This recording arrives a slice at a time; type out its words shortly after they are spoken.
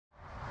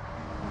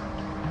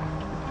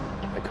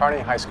Kearney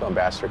High School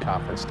Ambassador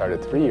Conference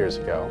started 3 years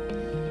ago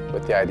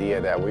with the idea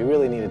that we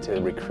really needed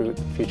to recruit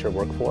the future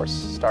workforce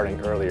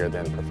starting earlier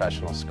than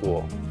professional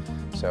school.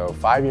 So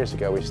 5 years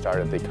ago we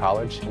started the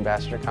College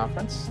Ambassador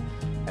Conference,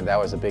 and that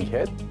was a big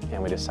hit,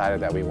 and we decided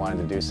that we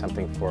wanted to do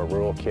something for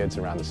rural kids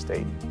around the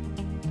state.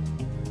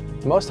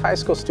 Most high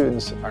school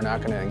students are not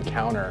going to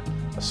encounter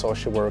a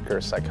social worker,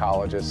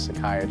 psychologist,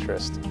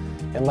 psychiatrist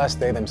unless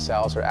they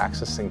themselves are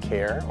accessing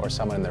care or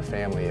someone in their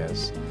family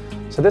is.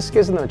 So this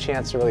gives them a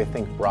chance to really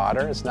think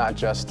broader. It's not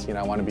just,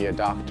 I want to be a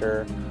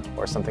doctor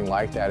or something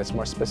like that. It's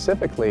more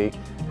specifically,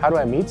 how do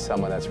I meet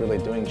someone that's really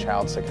doing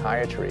child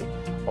psychiatry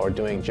or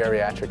doing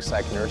geriatric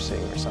psych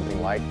nursing or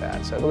something like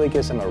that. So it really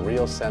gives them a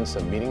real sense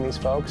of meeting these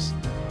folks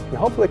and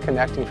hopefully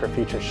connecting for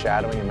future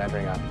shadowing and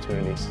mentoring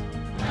opportunities.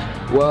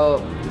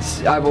 Well,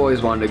 I've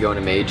always wanted to go in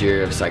a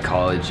major of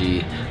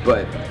psychology,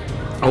 but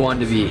I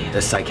wanted to be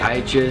a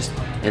psychiatrist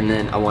and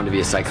then I wanted to be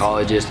a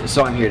psychologist.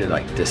 So I'm here to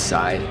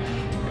decide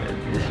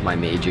my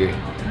major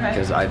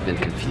because I've been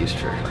confused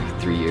for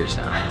 3 years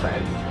now.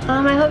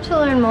 I hope to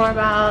learn more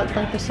about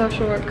the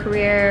social work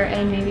career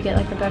and maybe get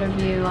a better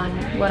view on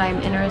what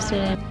I'm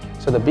interested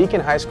in. So the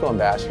BHECN High School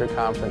Ambassador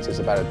Conference is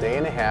about a day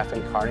and a half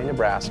in Kearney,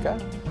 Nebraska.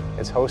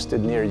 It's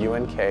hosted near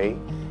UNK,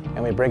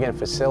 and we bring in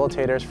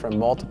facilitators from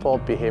multiple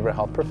behavioral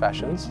health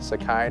professions: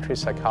 psychiatry,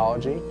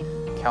 psychology,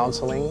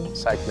 counseling,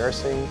 psych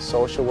nursing,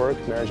 social work,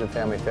 marriage and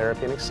family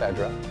therapy, and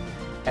etc.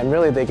 And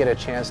really they get a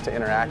chance to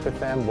interact with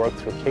them, work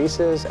through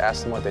cases,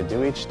 ask them what they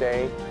do each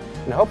day,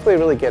 and hopefully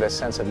really get a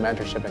sense of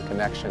mentorship and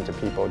connection to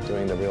people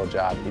doing the real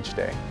job each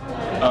day.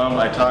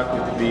 I talked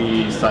with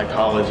the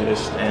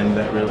psychologist, and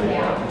that really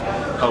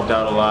helped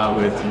out a lot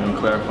with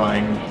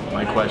clarifying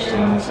my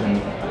questions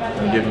and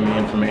giving me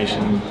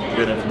information,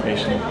 good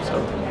information,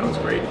 so that was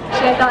great.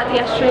 So I thought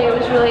yesterday it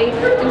was really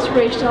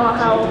inspirational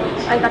how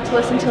I got to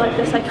listen to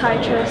the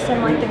psychiatrists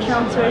and the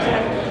counselors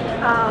and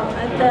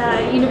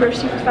the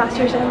university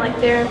professors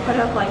and their input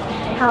of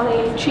how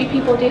they treat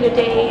people day to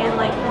day, and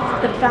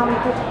the family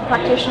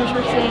practitioners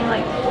were saying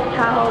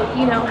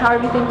how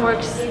everything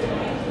works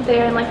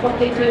there and what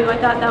they do. I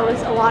thought that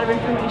was a lot of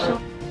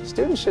information.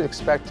 Students should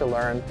expect to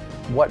learn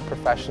what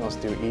professionals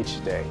do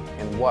each day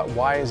and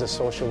why is a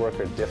social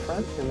worker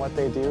different in what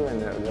they do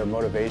and their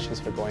motivations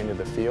for going to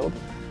the field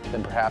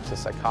than perhaps a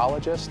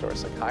psychologist or a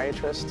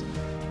psychiatrist.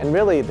 And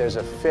really there's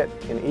a fit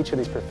in each of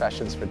these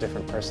professions for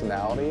different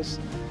personalities.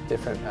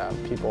 Different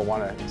people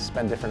want to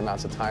spend different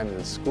amounts of time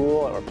in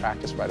school or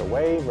practice right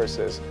away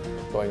versus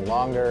going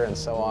longer and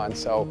so on.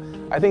 So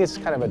I think it's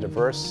kind of a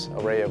diverse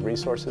array of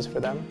resources for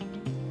them.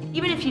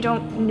 Even if you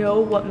don't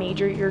know what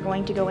major you're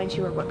going to go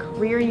into or what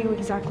career you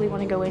exactly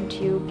want to go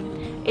into,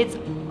 it's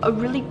a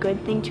really good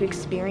thing to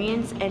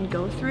experience and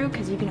go through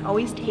because you can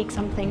always take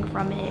something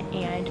from it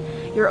and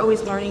you're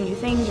always learning new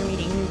things, you're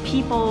meeting new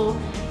people,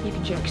 you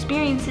can share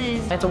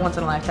experiences. It's a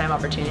once-in-a-lifetime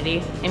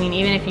opportunity. I mean,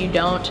 even if you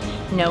don't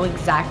know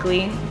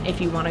exactly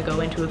if you want to go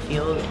into a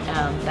field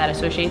that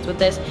associates with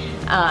this,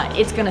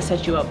 it's going to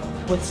set you up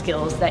with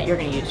skills that you're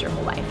going to use your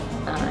whole life.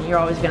 You're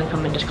always going to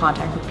come into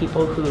contact with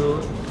people who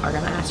are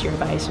going to ask your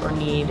advice or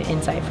need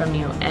insight from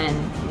you,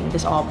 and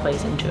this all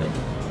plays into it.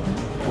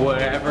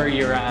 Wherever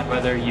you're at,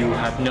 whether you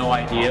have no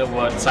idea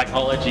what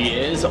psychology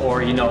is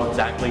or you know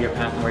exactly your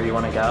path and where you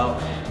want to go,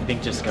 I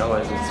think just go.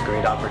 It's a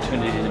great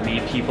opportunity to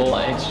meet people.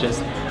 It's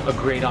just a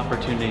great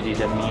opportunity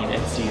to meet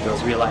and see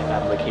those real life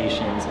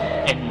applications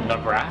in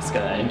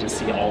Nebraska and just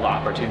see all the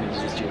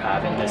opportunities that you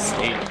have in this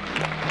state.